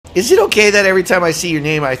Is it okay that every time I see your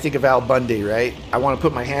name, I think of Al Bundy, right? I want to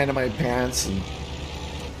put my hand in my pants and...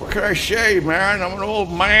 What can I say, man? I'm an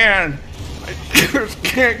old man. I just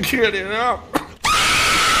can't get it up.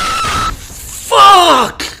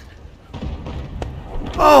 Fuck!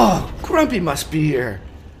 Oh, Grumpy must be here.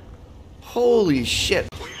 Holy shit.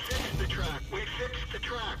 We fixed the track. We fixed the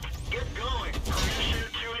track. Get going. Permission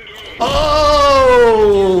to engage.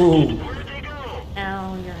 Oh! Where did they go?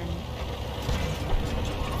 Now you're in.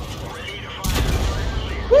 Ready to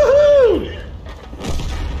fire. Woohoo!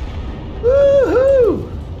 Woohoo!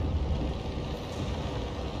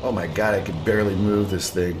 Oh my god, I can barely move this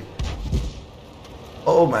thing.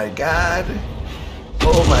 Oh my god.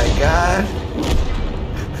 Oh my god.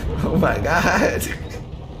 Oh my god.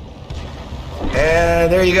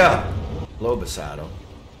 And there you go. Hello, Basato.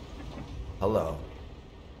 Hello.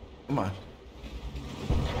 Come on.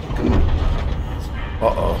 Come on.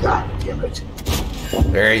 Uh-oh. God damn it.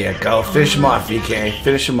 There you go. Finish him off, VK.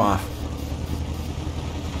 Finish him off.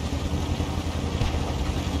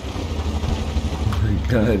 Oh my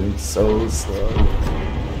god, it's so slow.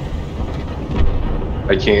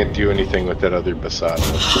 I can't do anything with that other Basato.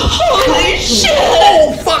 Holy shit!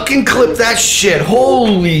 Oh, fucking clip that shit.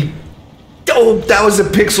 Holy... Oh, that was a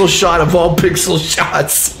pixel shot of all pixel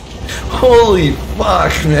shots. Holy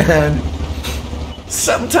fuck, man.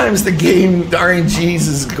 Sometimes the game, the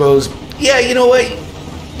RNGs goes, yeah, you know what?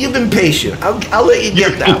 You've been patient. I'll let you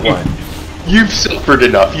get that one. You've suffered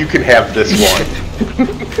enough. You can have this one.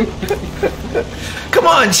 Come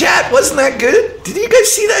on, chat. Wasn't that good? Did you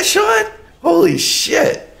guys see that shot? Holy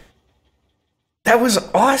shit. That was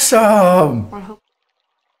awesome.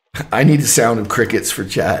 I need the sound of crickets for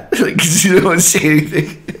chat. Because you don't say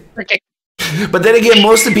anything. But then again,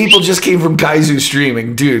 most of the people just came from Kaizu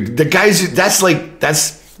streaming. Dude, the Kaizu,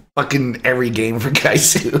 that's fucking every game for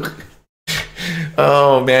Kaizu.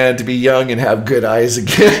 Oh man, to be young and have good eyes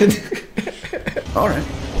again. Alright.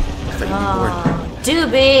 Oh,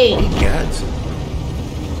 Doobie! Hey, Gads.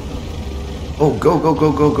 Oh, go.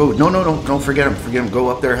 No, don't forget him. Go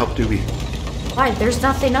up there, help Doobie. Why? There's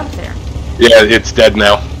nothing up there. Yeah, it's dead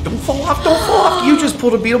now. Don't fall off. You just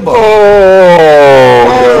pulled a BeetleBum.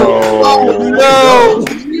 Oh, no.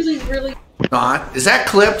 Really? Not. Is that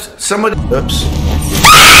clipped? Somebody. Oops.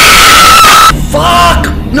 Fuck!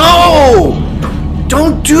 No!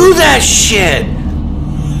 Don't do that shit!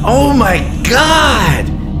 Oh my god!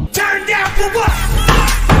 Turn down for what?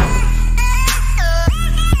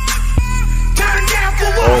 Turn down for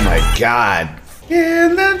what? Oh my god.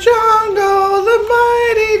 In the jungle, the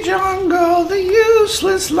mighty jungle, the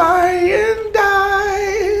useless lion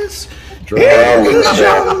dies. In the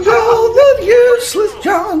jungle, the useless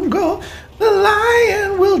jungle, the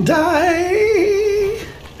lion will die.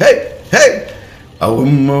 Hey, hey!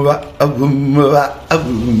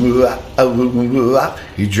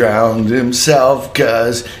 He drowned himself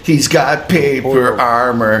 'cause he's got paper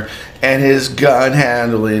armor and his gun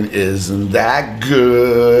handling isn't that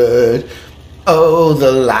good. Oh,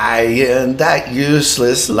 the lion, that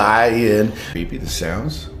useless lion. Creepy the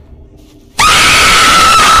sounds.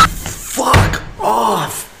 Fuck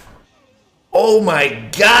off. Oh my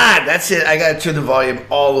god, that's it. I gotta turn the volume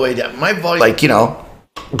all the way down. My volume, like, you know.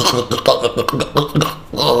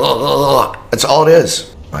 That's all it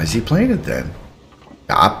is. Why is he playing it then?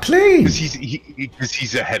 Stop playing. Because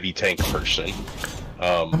he's a heavy tank person.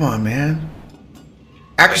 Come on, man.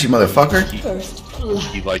 Actually, motherfucker.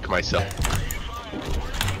 He like myself.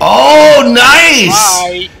 Oh, nice!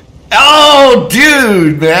 Bye. Oh,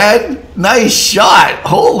 dude, man. Nice shot.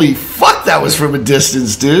 Holy fuck, that was from a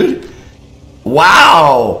distance, dude.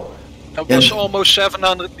 Wow. That was almost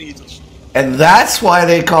 700 meters. And that's why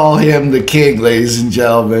they call him the king, ladies and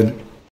gentlemen.